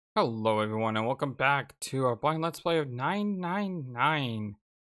Hello everyone and welcome back to our blind let's play of 999,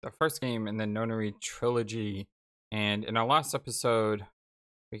 the first game in the Nonary Trilogy. And in our last episode,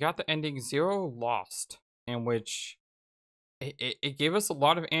 we got the ending Zero Lost, in which it gave us a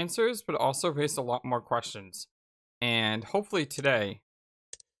lot of answers, but also raised a lot more questions. And hopefully today,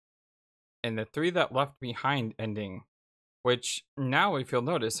 in the Three That Left Behind ending, which now if you'll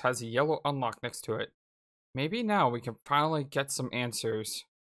notice has a yellow unlock next to it, maybe now we can finally get some answers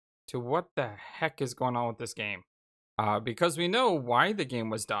to what the heck is going on with this game. Because we know why the game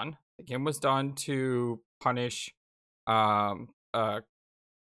was done. The game was done to punish the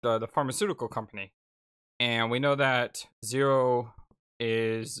pharmaceutical company. And we know that Zero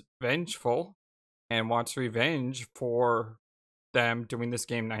is vengeful and wants revenge for them doing this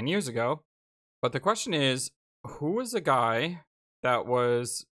game 9 years ago. But the question is, who was the guy that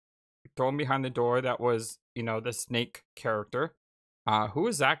was thrown behind the door that was, the snake character? Who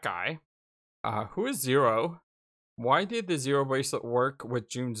is that guy? Who is Zero? Why did the Zero bracelet work with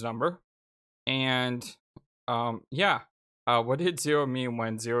June's number? And, what did Zero mean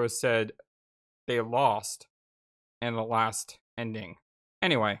when Zero said they lost in the last ending?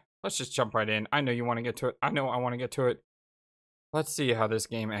 Anyway, let's just jump right in. I know you want to get to it. I know I want to get to it. Let's see how this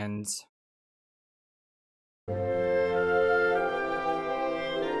game ends.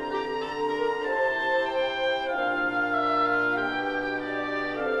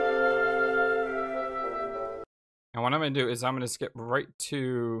 And what I'm going to do is I'm going to skip right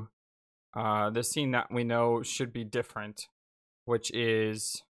to the scene that we know should be different, which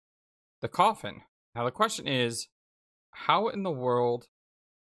is the coffin. Now the question is, how in the world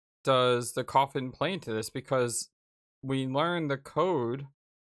does the coffin play into this? Because we learned the code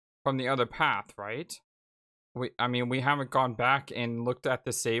from the other path, right? We haven't gone back and looked at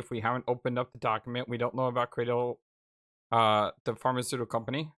the safe. We haven't opened up the document. We don't know about Cradle, the pharmaceutical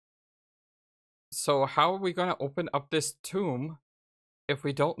company. So how are we going to open up this tomb if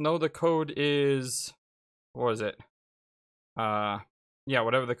we don't know the code is, what was it? Yeah,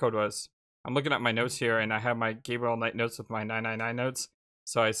 whatever the code was. I'm looking at my notes here and I have my Gabriel Knight notes with my 999 notes.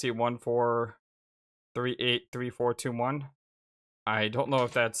 So I see 14383421. I don't know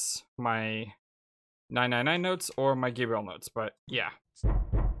if that's my 999 notes or my Gabriel notes, but yeah.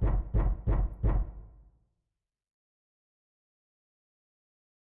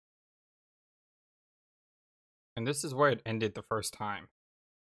 And this is where it ended the first time.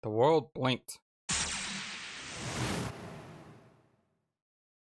 The world blinked.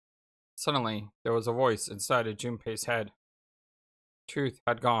 Suddenly, there was a voice inside of Junpei's head. Truth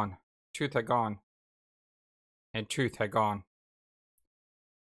had gone. Truth had gone. And truth had gone.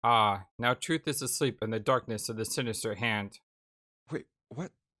 Ah, now truth is asleep in the darkness of the sinister hand. Wait,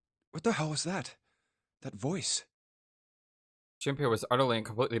 what? What the hell was that? That voice? Junpei was utterly and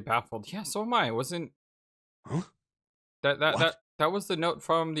completely baffled. Yeah, so am I. Wasn't... Huh? That was the note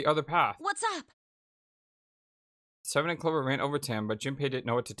from the other path. What's up? Seven and Clover ran over to him, but Junpei didn't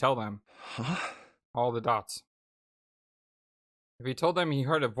know what to tell them. Huh? All the dots. If he told them he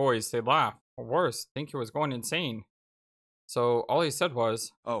heard a voice, they'd laugh, or worse, think he was going insane. So all he said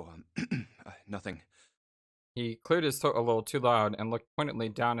was, Oh, nothing. He cleared his throat a little too loud and looked pointedly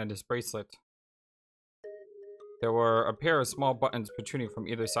down at his bracelet. There were a pair of small buttons protruding from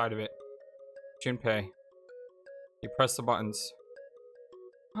either side of it. Junpei. He pressed the buttons.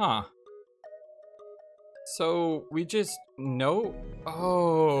 Huh. So we just know.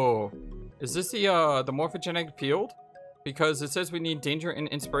 Oh, is this the morphogenic field? Because it says we need danger and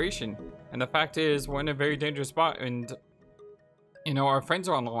inspiration, and the fact is we're in a very dangerous spot, and our friends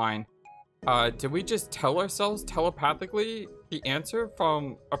are on the line. Did we just tell ourselves telepathically the answer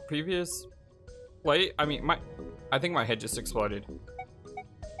from a previous play? I think my head just exploded.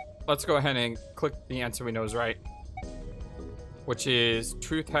 Let's go ahead and click the answer we know is right, which is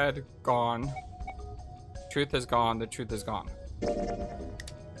truth had gone. Truth has gone. The truth is gone.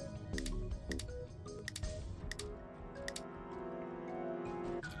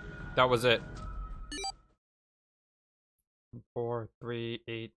 That was it. 4, 3,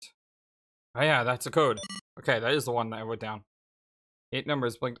 8. Oh yeah, that's the code. Okay, that is the one that I wrote down. 8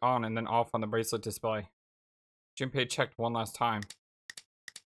 numbers blinked on and then off on the bracelet display. Junpei checked one last time.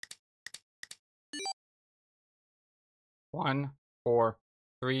 1, 4,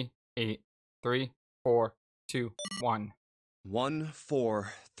 3, 8, 3, 4, 2, 1.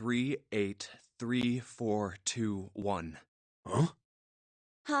 1438341. Huh?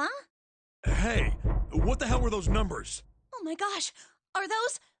 Huh? Hey, what the hell were those numbers? Oh my gosh. Are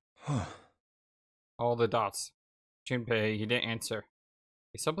those? Huh. All the dots. Junpei, he didn't answer.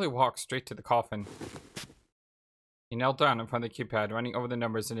 He simply walked straight to the coffin. He knelt down in front of the keypad, running over the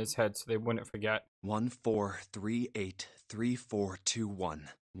numbers in his head so they wouldn't forget. 14383421.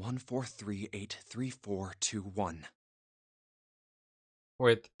 14383421.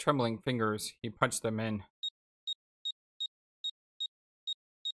 With trembling fingers, he punched them in.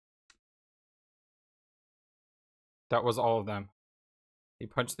 That was all of them. He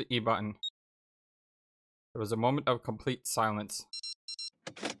punched the E button. There was a moment of complete silence.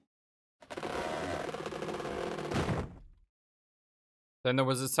 Then there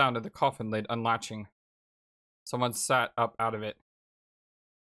was the sound of the coffin lid unlatching. Someone sat up out of it.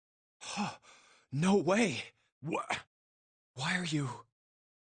 No way! Why are you...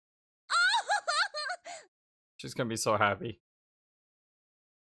 She's gonna be so happy.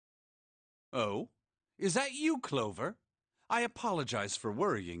 Oh? Is that you, Clover? I apologize for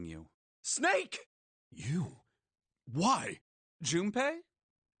worrying you. Snake! You? Why? Junpei?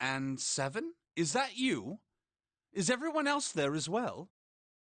 And Seven? Is that you? Is everyone else there as well?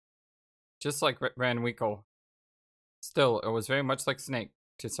 Just like Van Winkle. Still, it was very much like Snake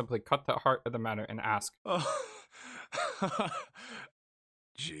to simply cut the heart of the matter and ask. Oh.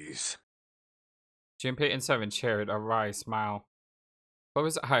 Jeez. Junpei and Seven shared a wry smile.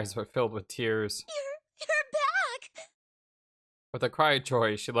 Clover's eyes were filled with tears. You're back! With a cry of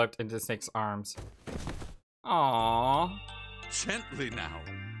joy, she leapt into Snake's arms. Aww. Gently now.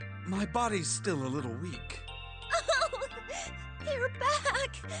 My body's still a little weak. Oh, you're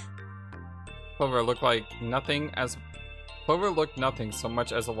back! Clover looked nothing so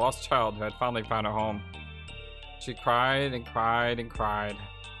much as a lost child who had finally found a home. She cried and cried and cried.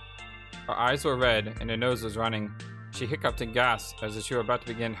 Her eyes were red and her nose was running. She hiccuped and gasped as if she were about to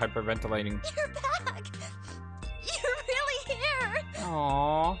begin hyperventilating. You're back! You're really here!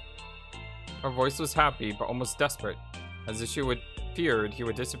 Aww. Her voice was happy but almost desperate, as if she feared he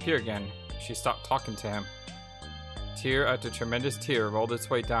would disappear again if she stopped talking to him. Tear after tremendous tear rolled its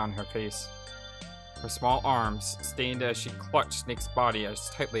way down her face. Her small arms stained as she clutched Snake's body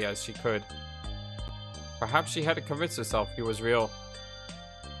as tightly as she could. Perhaps she had to convince herself he was real.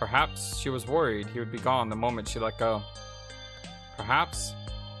 Perhaps she was worried he would be gone the moment she let go. Perhaps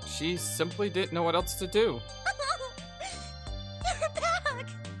she simply didn't know what else to do. You're back!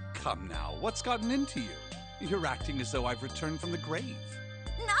 Come now, what's gotten into you? You're acting as though I've returned from the grave.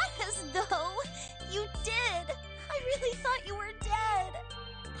 Not as though! You did! I really thought you were dead!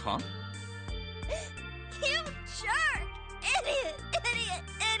 Huh? You jerk! Idiot! Idiot!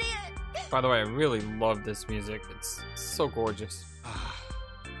 Idiot! By the way, I really love this music. It's so gorgeous.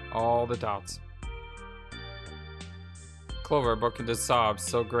 All the dots. Clover broke into sobs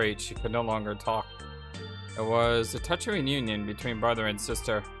so great she could no longer talk. It was a touching reunion between brother and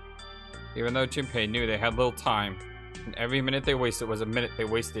sister. Even though Junpei knew they had little time, and every minute they wasted was a minute they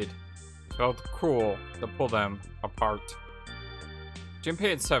wasted, it felt cruel to pull them apart.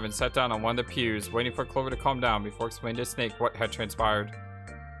 Junpei and Seven sat down on one of the pews, waiting for Clover to calm down before explaining to Snake what had transpired.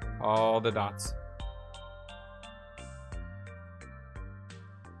 All the dots.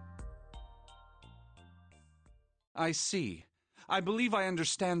 I see. I believe I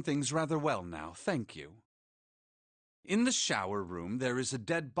understand things rather well now, thank you. In the shower room, there is a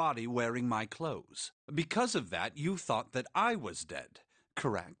dead body wearing my clothes. Because of that, you thought that I was dead,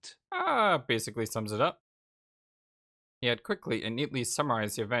 correct? Basically sums it up. He had quickly and neatly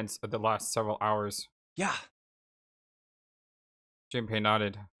summarized the events of the last several hours. Yeah. Junpei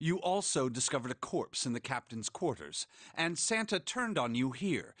nodded. You also discovered a corpse in the captain's quarters, and Santa turned on you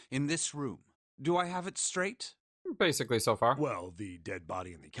here, in this room. Do I have it straight? Basically so far. Well, the dead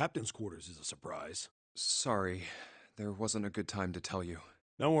body in the captain's quarters is a surprise. Sorry, there wasn't a good time to tell you.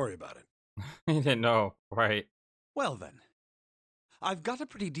 Don't worry about it. He didn't know, right? Well then. I've got a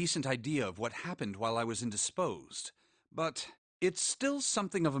pretty decent idea of what happened while I was indisposed, but it's still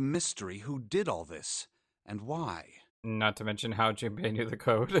something of a mystery who did all this, and why. Not to mention how Junpei knew the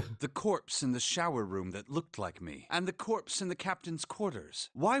code. The corpse in the shower room that looked like me, and the corpse in the captain's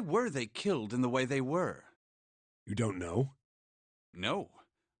quarters. Why were they killed in the way they were? You don't know? No.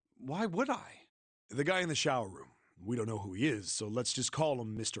 Why would I? The guy in the shower room. We don't know who he is, so let's just call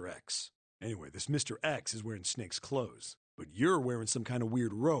him Mr. X. Anyway, this Mr. X is wearing Snake's clothes, but you're wearing some kind of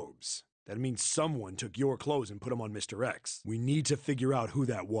weird robes. That means someone took your clothes and put them on Mr. X. We need to figure out who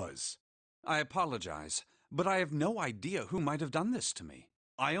that was. I apologize, but I have no idea who might have done this to me.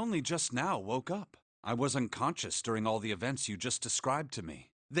 I only just now woke up. I was unconscious during all the events you just described to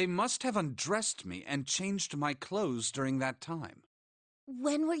me. They must have undressed me and changed my clothes during that time.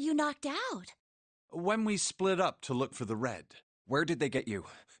 When were you knocked out? When we split up to look for the red. Where did they get you?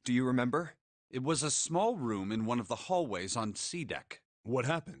 Do you remember? It was a small room in one of the hallways on C deck. What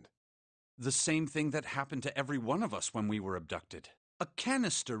happened? The same thing that happened to every one of us when we were abducted. A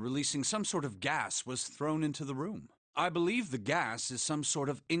canister releasing some sort of gas was thrown into the room. I believe the gas is some sort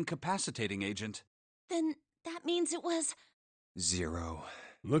of incapacitating agent. Then that means it was... Zero.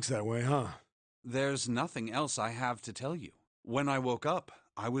 Looks that way, huh? There's nothing else I have to tell you. When I woke up,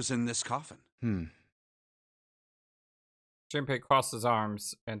 I was in this coffin. Junpei crossed his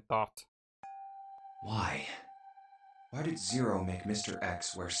arms and thought. Why? Why did Zero make Mr.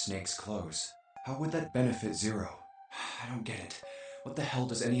 X wear Snake's clothes? How would that benefit Zero? I don't get it. What the hell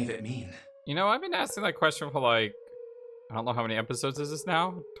does any of it mean? You know, I've been asking that question for like, I don't know how many episodes is this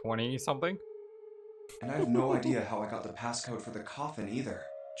now? 20 something? And I have no idea how I got the passcode for the coffin either.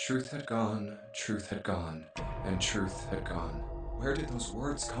 Truth had gone, and truth had gone. Where did those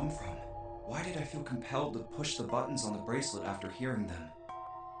words come from? Why did I feel compelled to push the buttons on the bracelet after hearing them?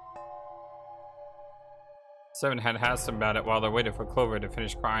 Seven had asked him about it while they waited for Clover to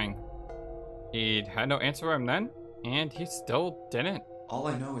finish crying. He'd had no answer for him then, and he still didn't. All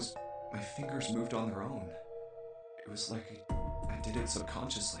I know is my fingers moved on their own. It was like I did it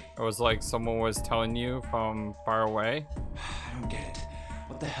subconsciously. It was like someone was telling you from far away. I don't get it.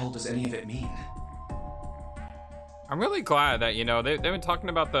 What the hell does any of it mean? I'm really glad that, you know, they've been talking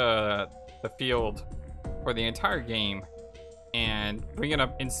about the field for the entire game and bringing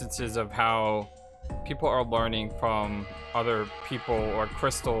up instances of how people are learning from other people or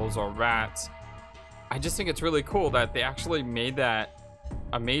crystals or rats. I just think it's really cool that they actually made that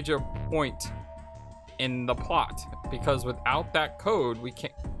a major point in the plot, because without that code we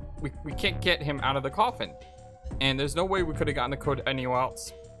can't get him out of the coffin, and there's no way we could have gotten the code anywhere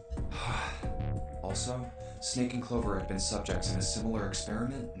else. Also, Snake and Clover had been subjects in a similar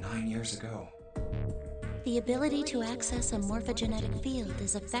experiment 9 years ago. The ability to access a morphogenetic field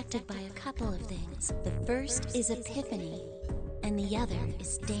is affected by a couple of things. The first is epiphany, and the other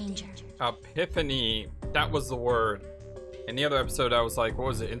is danger. Epiphany, that was the word. In the other episode I was like, what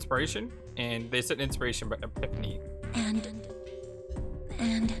was it, inspiration? And they said inspiration, but epiphany. And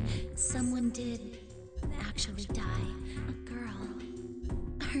someone did actually die. A girl.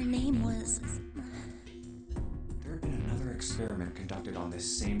 Her name was... There had been another experiment conducted on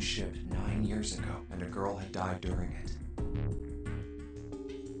this same ship 9 years ago, and a girl had died during it.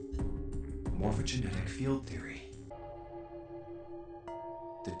 Morphogenetic field theory.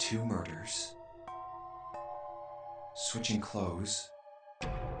 The two murders. Switching clothes.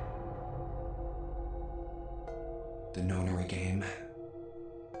 The nonary game.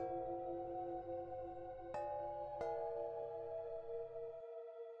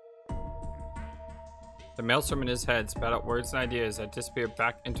 The maelstrom in his head spat out words and ideas that disappeared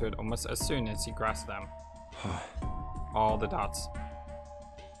back into it almost as soon as he grasped them. All the dots.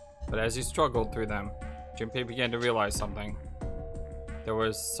 But as he struggled through them, Junpei began to realize something. There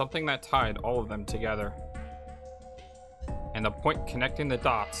was something that tied all of them together. And the point connecting the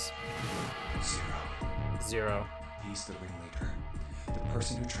dots... Zero. He's the ringleader. The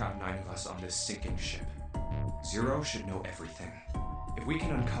person who trapped 9 of us on this sinking ship. Zero should know everything. If we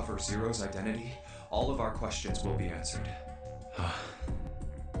can uncover Zero's identity, all of our questions will be answered.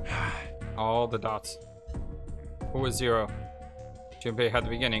 All the dots. Who was Zero? Junpei had the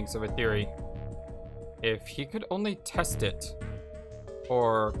beginnings of a theory. If he could only test it.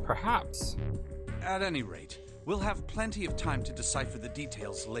 Or perhaps... At any rate, we'll have plenty of time to decipher the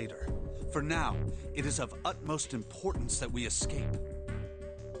details later. For now, it is of utmost importance that we escape.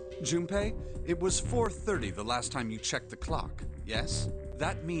 Junpei, it was 4:30 the last time you checked the clock, yes?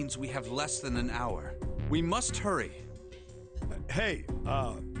 That means we have less than an hour. We must hurry. Hey,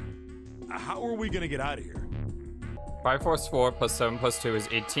 how are we gonna get out of here? 5 plus 4 plus 7 plus 2 is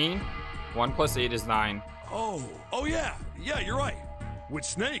 18. 1 plus 8 is 9. Oh yeah, you're right. With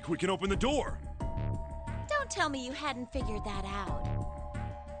Snake, we can open the door. Don't tell me you hadn't figured that out.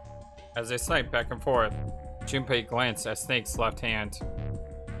 As they sniped back and forth, Junpei glanced at Snake's left hand.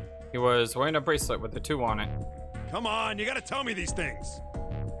 He was wearing a bracelet with the 2 on it. Come on, you gotta tell me these things.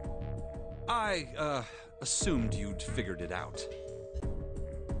 I, assumed you'd figured it out.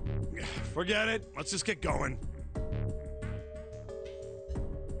 Forget it. Let's just get going.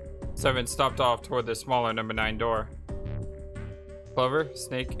 7 stopped off toward the smaller number 9 door. Clover,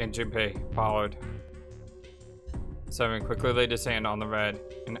 Snake, and Junpei followed. 7 quickly laid his hand on the red.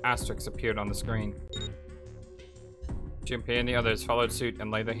 An asterisk appeared on the screen. Junpei and the others followed suit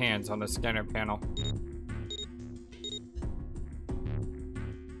and laid their hands on the scanner panel.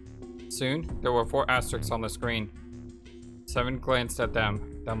 Soon, there were 4 asterisks on the screen. 7 glanced at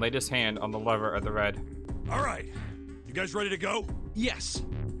them, then laid his hand on the lever of the red. All right, you guys ready to go? Yes.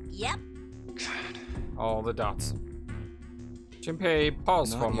 Yep. All the dots. Junpei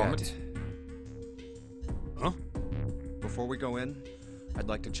paused for a moment. before we go in, I'd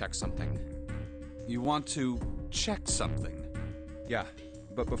like to check something. You want to check something? Yeah,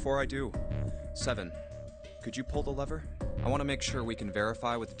 but before I do, 7, could you pull the lever? I want to make sure we can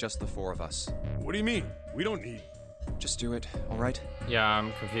verify with just the 4 of us. What do you mean? We don't need... Just do it, alright? Yeah,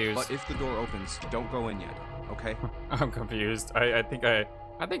 I'm confused. But if the door opens, don't go in yet, okay? I'm confused. I think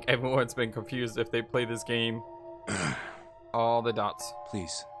everyone's been confused if they play this game. All the dots.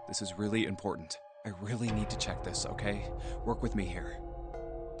 Please, this is really important. I really need to check this, okay? Work with me here.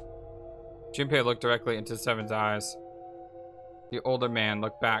 Junpei looked directly into Seven's eyes. The older man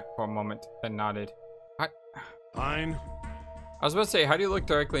looked back for a moment, then nodded. Fine. I was about to say, how do you look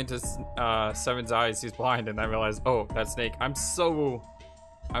directly into Seven's eyes? He's blind, and I realized, oh, that's Snake. I'm so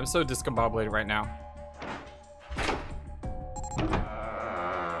discombobulated right now.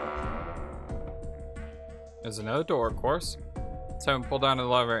 There's another door, of course. Seven pulled down the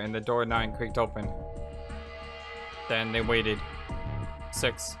lever, and the door 9 creaked open. Then they waited.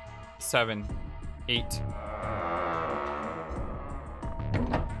 6, 7, 8.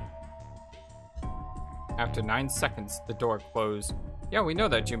 After 9 seconds, the door closed. Yeah, we know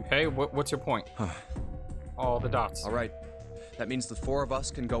that, Junpei. What's your point? All the dots. All right. That means the 4 of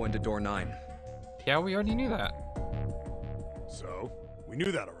us can go into door 9. Yeah, we already knew that. So, we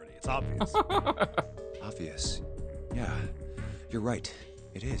knew that already. It's obvious. Obvious. Yeah, you're right.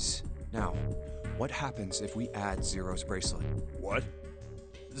 It is. Now, what happens if we add Zero's bracelet? What?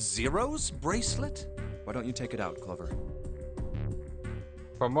 Zero's bracelet? Why don't you take it out, Clover?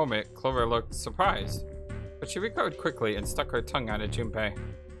 For a moment, Clover looked surprised, but she recovered quickly and stuck her tongue out at Junpei.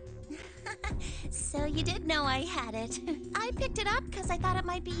 So you did know I had it. I picked it up because I thought it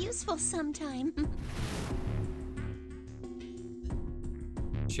might be useful sometime.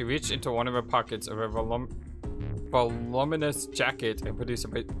 She reached into one of her pockets of her voluminous jacket and produced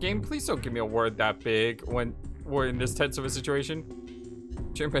a game. Please don't give me a word that big when we're in this tense of a situation.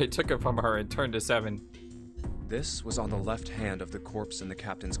 Junpei took it from her and turned to Seven. This was on the left hand of the corpse in the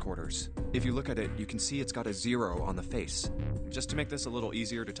captain's quarters. If you look at it, you can see it's got a 0 on the face. Just to make this a little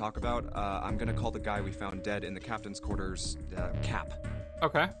easier to talk about, I'm gonna call the guy we found dead in the captain's quarters, Cap.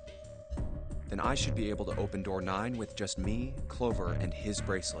 Okay. Then I should be able to open door 9 with just me, Clover, and his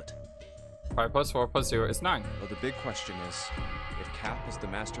bracelet. 5 + 4 + 0 is 9. Well, the big question is, if Cap is the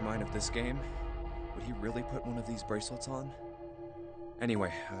mastermind of this game, would he really put one of these bracelets on?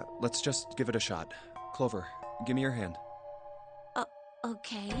 Anyway, let's just give it a shot. Clover, give me your hand.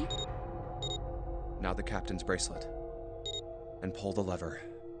 Okay. Now the captain's bracelet. And pull the lever.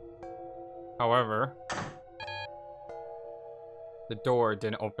 However, the door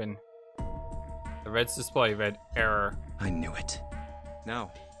didn't open. The red display read error. I knew it.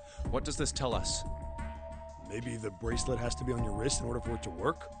 Now, what does this tell us? Maybe the bracelet has to be on your wrist in order for it to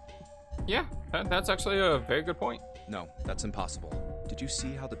work? Yeah, that's actually a very good point. No, that's impossible. Did you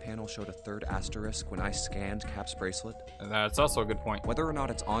see how the panel showed a 3rd asterisk when I scanned Cap's bracelet? That's also a good point. Whether or not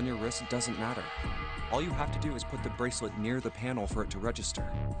it's on your wrist doesn't matter. All you have to do is put the bracelet near the panel for it to register.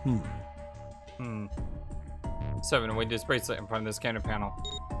 Seven waved his bracelet in front of the scanner panel.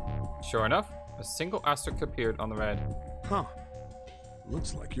 Sure enough, a single asterisk appeared on the red. Huh.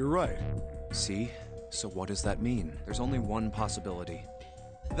 Looks like you're right. See? So what does that mean? There's only one possibility.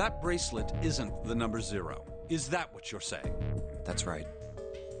 That bracelet isn't the number 0. Is that what you're saying? That's right.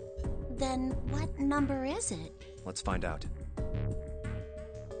 Then what number is it? Let's find out.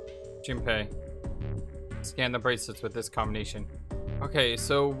 Junpei, scan the bracelets with this combination. Okay,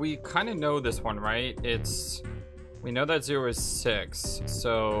 so we kind of know this one, right? We know that 0 is 6,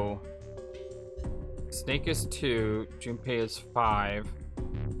 so Snake is 2, Junpei is 5,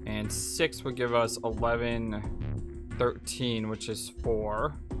 and 6 would give us 11, 13, which is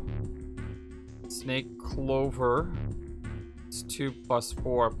 4. Snake Clover is 2 +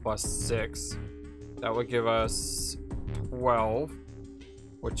 4 + 6. That would give us 12,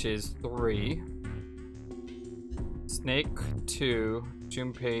 which is 3. Snake 2,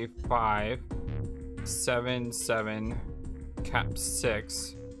 Junpei 5, 7, 7, Cap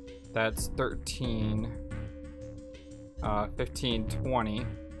 6. That's 13, 15, 20,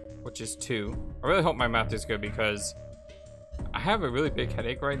 which is 2. I really hope my math is good because I have a really big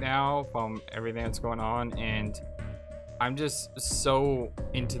headache right now from everything that's going on, and I'm just so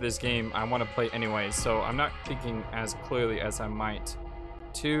into this game. I want to play anyway, so I'm not thinking as clearly as I might.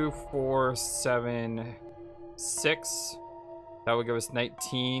 2, 4, 7, 6. That would give us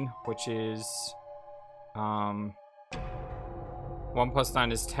 19, which is 1 +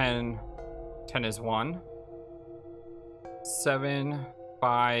 9 is 10. 10 is 1. 7,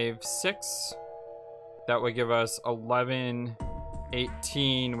 5, 6. That would give us 11,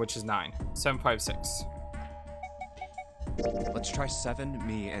 18, which is 9. 7, 5, 6. Let's try 7,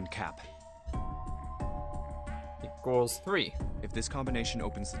 me, and Cap. Equals 3. If this combination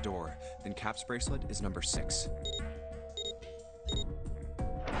opens the door, then Cap's bracelet is number 6.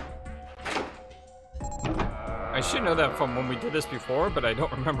 I should know that from when we did this before, but I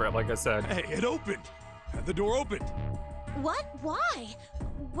don't remember it, like I said. Hey, it opened! The door opened! What? Why?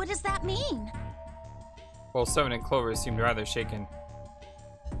 What does that mean? Well, 7 and Clover seemed rather shaken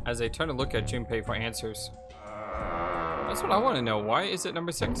as they turned to look at Junpei for answers. That's what I want to know. Why is it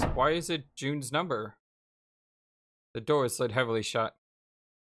number 6? Why is it June's number? The door slid heavily shut.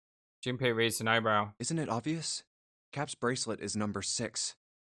 Junpei raised an eyebrow. Isn't it obvious? Cap's bracelet is number 6.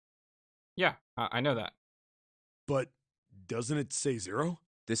 Yeah, I know that. But doesn't it say 0?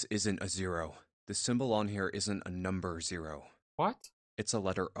 This isn't a 0. The symbol on here isn't a number 0. What? It's a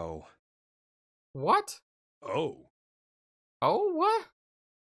letter O. What? Oh. Oh, what?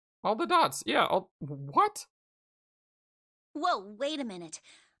 All the dots. Yeah, what? Whoa, wait a minute.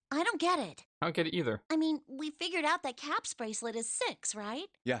 I don't get it. I don't get it either. I mean, we figured out that Cap's bracelet is 6, right?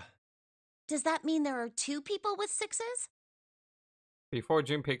 Yeah. Does that mean there are 2 people with 6s? Before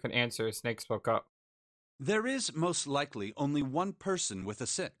Junpei could answer, Snake spoke up. There is most likely only one person with a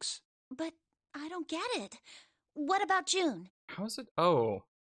 6. But I don't get it. What about June? How is it? Oh,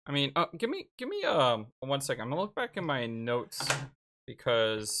 I mean, give me 1 second. I'm gonna look back in my notes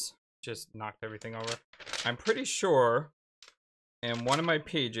because just knocked everything over. I'm pretty sure in one of my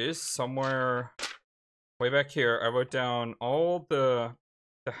pages somewhere way back here, I wrote down all the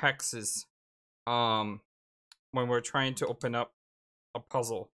hexes when we're trying to open up a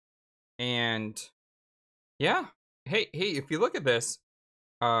puzzle. And yeah, hey, if you look at this,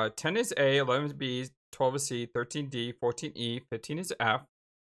 10 is A, 11 is B, 12 is C, 13 D, 14 E, 15 is F,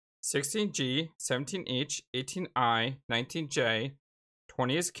 16 G, 17 H, 18 I, 19 J,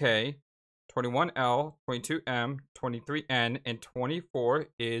 20 is K, 21 L, 22 M, 23 N, and 24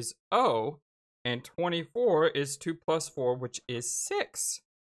 is O, and 24 is 2 plus 4, which is 6.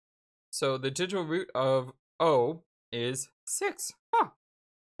 So the digital root of O is 6. Huh.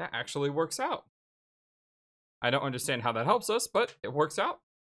 That actually works out. I don't understand how that helps us, but it works out.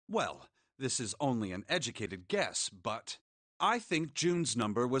 Well, this is only an educated guess, but I think June's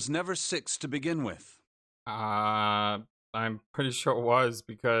number was never 6 to begin with. I'm pretty sure it was,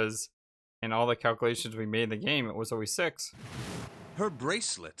 because in all the calculations we made in the game, it was always 6. Her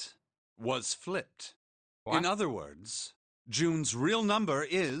bracelet was flipped. What? In other words, June's real number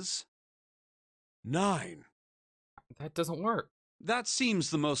is... 9. That doesn't work. That seems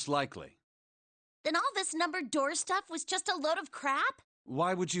the most likely. Then all this numbered door stuff was just a load of crap?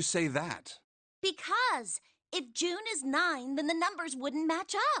 Why would you say that? Because if June is 9, then the numbers wouldn't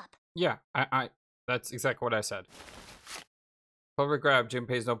match up. Yeah, that's exactly what I said. Clover grabbed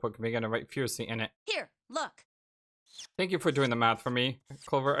Junpei's notebook and began to write furiously in it. Here, look. Thank you for doing the math for me,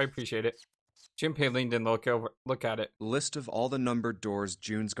 Clover. I appreciate it. Junpei leaned in to look at it. List of all the numbered doors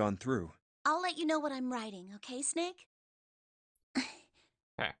June's gone through. I'll let you know what I'm writing, okay, Snake?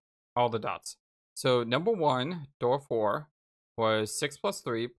 Okay, all the dots. So number 1, door 4, was 6 plus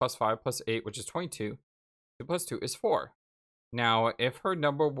 3 plus 5 plus 8, which is 22. 2 plus 2 is 4. Now, if her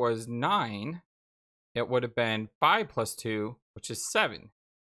number was 9, it would have been 5 plus 2, which is 7.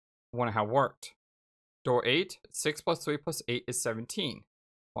 I wonder how it worked. Door 8, 6 plus 3 plus 8 is 17.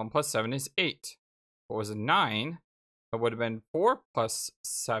 1 plus 7 is 8. If it was a 9, it would have been 4 plus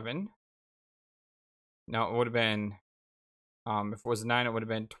 7. No, it would have been, if it was a 9, it would have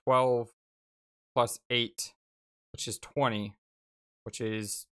been 12 plus 8, which is 20, which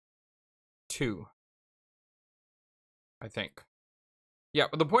is 2, I think. Yeah,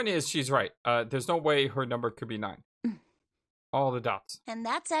 but the point is, she's right. There's no way her number could be 9. All the dots. And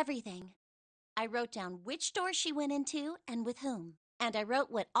that's everything. I wrote down which door she went into and with whom. And I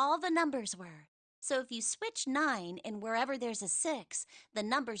wrote what all the numbers were. So if you switch 9 in wherever there's a 6, the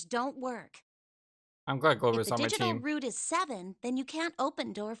numbers don't work. I'm glad Clover's If on the my digital team. root is 7, then you can't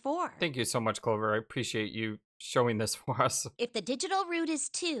open door 4. Thank you so much, Clover. I appreciate you showing this for us. If the digital root is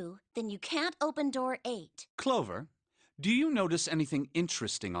 2, then you can't open door 8. Clover, do you notice anything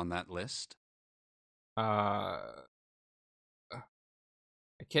interesting on that list? I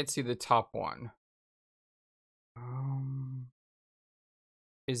can't see the top one.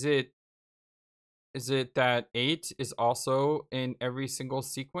 Is it that 8 is also in every single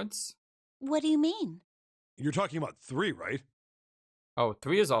sequence? What do you mean? You're talking about 3, right? Oh,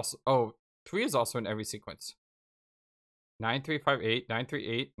 3 is also in every sequence. 9358,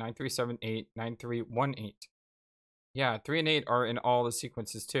 938, 9378, 9318. Yeah, 3 and 8 are in all the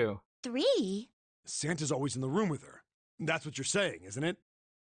sequences too. 3? Santa's always in the room with her. That's what you're saying, isn't it?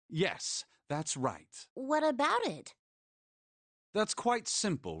 Yes, that's right. What about it? That's quite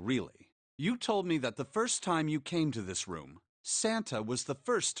simple, really. You told me that the first time you came to this room, Santa was the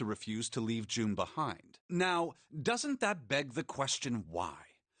first to refuse to leave June behind. Now, doesn't that beg the question why?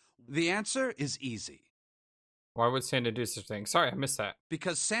 The answer is easy. Why would Santa do such a thing? Sorry, I missed that.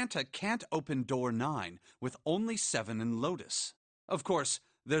 Because Santa can't open door 9 with only 7 in Lotus. Of course,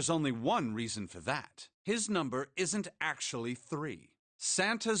 there's only one reason for that. His number isn't actually 3.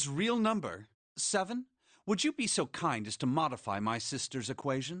 Santa's real number, 7? Would you be so kind as to modify my sister's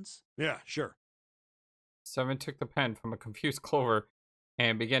equations? Yeah, sure. 7 took the pen from a confused Clover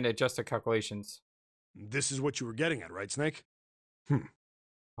and began to adjust the calculations. This is what you were getting at, right, Snake?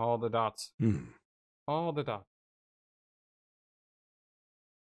 All the dots. All the dots.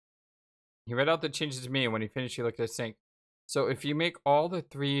 He read out the changes to me, and when he finished, he looked at Snake. So if you make all the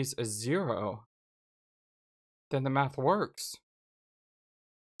 3s a 0, then the math works.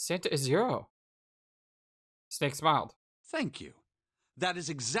 Santa is 0. Snake smiled. Thank you. That is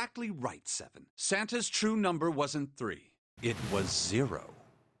exactly right, 7. Santa's true number wasn't 3. It was 0.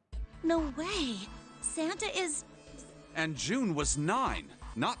 No way. Santa is... And June was 9,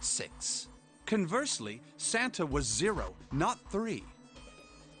 not 6. Conversely, Santa was 0, not 3.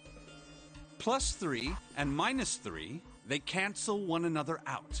 Plus 3 and minus 3, they cancel one another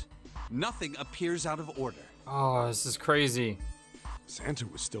out. Nothing appears out of order. Oh, this is crazy. Santa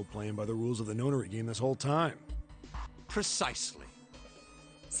was still playing by the rules of the nonary game this whole time. Precisely.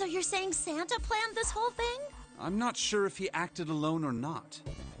 So you're saying Santa planned this whole thing? I'm not sure if he acted alone or not,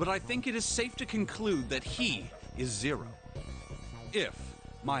 but I think it is safe to conclude that he is 0. If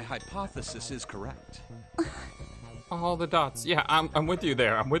my hypothesis is correct. All the dots. Yeah, I'm with you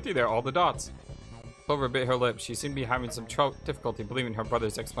there. I'm with you there. All the dots. Clover bit her lip. She seemed to be having some difficulty believing her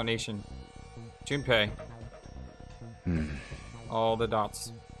brother's explanation. Junpei. All the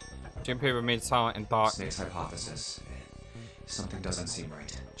dots. Junpei remained silent and thought. Snake's hypothesis. Something doesn't seem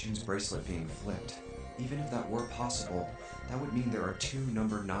right. June's bracelet being flipped. Even if that were possible, that would mean there are 2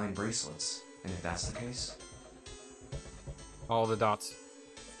 number 9 bracelets. And if that's the case... All the dots.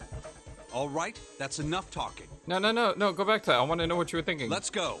 All right, that's enough talking. No, go back to that. I want to know what you were thinking. Let's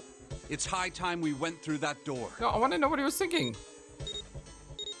go. It's high time we went through that door. No, I want to know what he was thinking.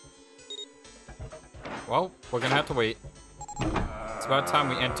 Well, we're gonna have to wait. It's about time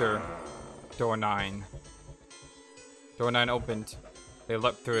we enter door 9. Door 9 opened. They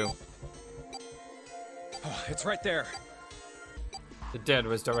leapt through. Oh, it's right there. The dead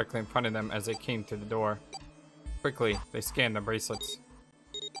was directly in front of them as they came through the door. Quickly, they scanned the bracelets.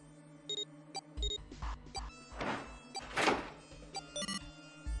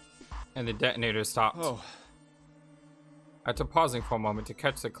 And the detonator stopped. Oh. After pausing for a moment to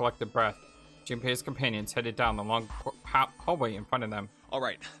catch the collective breath, Junpei's companions headed down the long hallway in front of them. All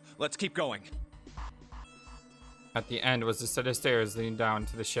right, let's keep going. At the end was a set of stairs leading down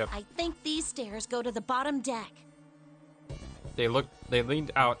to the ship. I think these stairs go to the bottom deck. They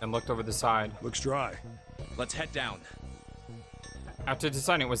leaned out and looked over the side. Looks dry. Let's head down. After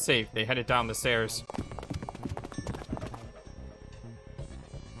deciding it was safe, they headed down the stairs.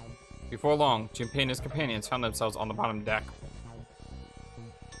 Before long, Junpei and his companions found themselves on the bottom deck.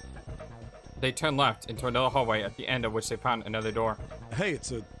 They turned left into another hallway, at the end of which they found another door. Hey,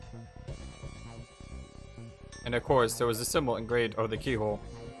 it's a... And of course, there was a symbol engraved over the keyhole.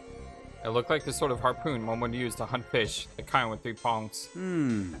 It looked like the sort of harpoon one would use to hunt fish, the kind with 3 prongs.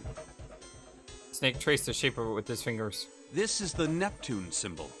 Snake traced the shape of it with his fingers. This is the Neptune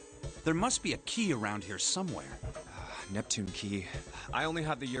symbol. There must be a key around here somewhere. Neptune key. I only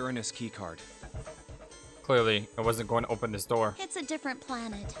have the Uranus key card. Clearly, it wasn't going to open this door. It's a different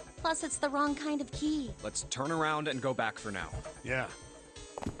planet. Plus, it's the wrong kind of key. Let's turn around and go back for now. Yeah.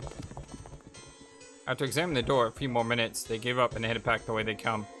 After examining the door a few more minutes, they gave up and headed back the way they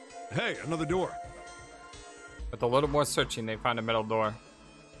come. Hey, another door. With a little more searching, they found a metal door.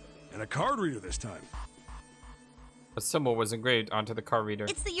 And a card reader this time. A symbol was engraved onto the card reader.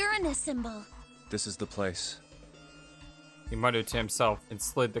 It's the Uranus symbol. This is the place. He muttered to himself and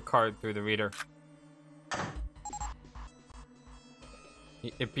slid the card through the reader.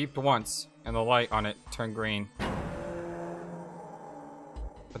 It beeped once, and the light on it turned green.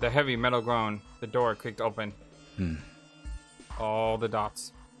 With a heavy metal groan, the door creaked open. All the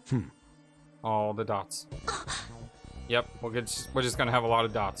dots. All the dots. Yep, we're just gonna have a lot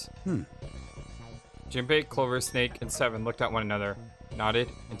of dots. Junpei, Clover, Snake, and 7 looked at one another, nodded,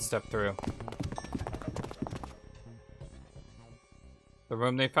 and stepped through. The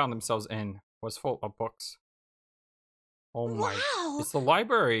room they found themselves in was full of books. Oh my... Wow! It's the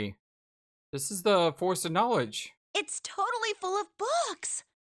library! This is the Forest of Knowledge. It's totally full of books.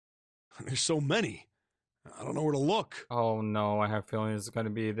 There's so many. I don't know where to look. Oh no, I have a feeling it's going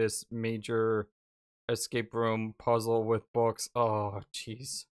to be this major escape room puzzle with books. Oh,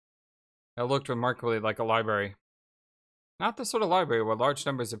 jeez. It looked remarkably like a library. Not the sort of library where large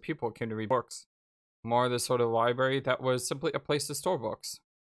numbers of people came to read books. More the sort of library that was simply a place to store books.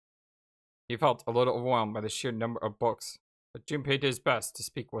 He felt a little overwhelmed by the sheer number of books, but Junpei did his best to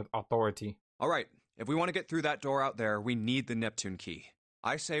speak with authority. All right, if we want to get through that door out there, we need the Neptune key.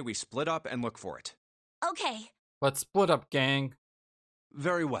 I say we split up and look for it. Okay. Let's split up, gang.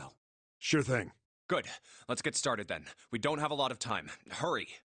 Very well. Sure thing. Good. Let's get started then. We don't have a lot of time. Hurry.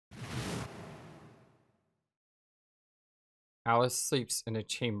 Alice sleeps in a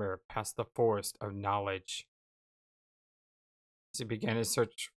chamber past the forest of knowledge. As he began his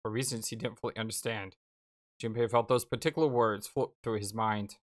search for reasons he didn't fully understand, Junpei felt those particular words float through his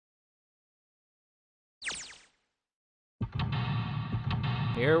mind.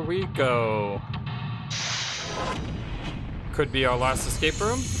 Here we go. Could be our last escape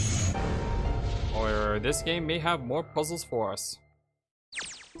room, or this game may have more puzzles for us.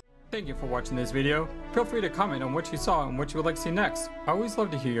 Thank you for watching this video. Feel free to comment on what you saw and what you would like to see next. I always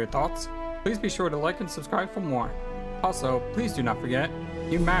love to hear your thoughts. Please be sure to like and subscribe for more. Also, please do not forget,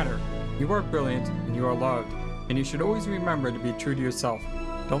 you matter. You are brilliant and you are loved. And you should always remember to be true to yourself.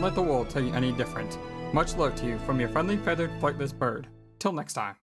 Don't let the world tell you any different. Much love to you from your friendly feathered flightless bird. Till next time.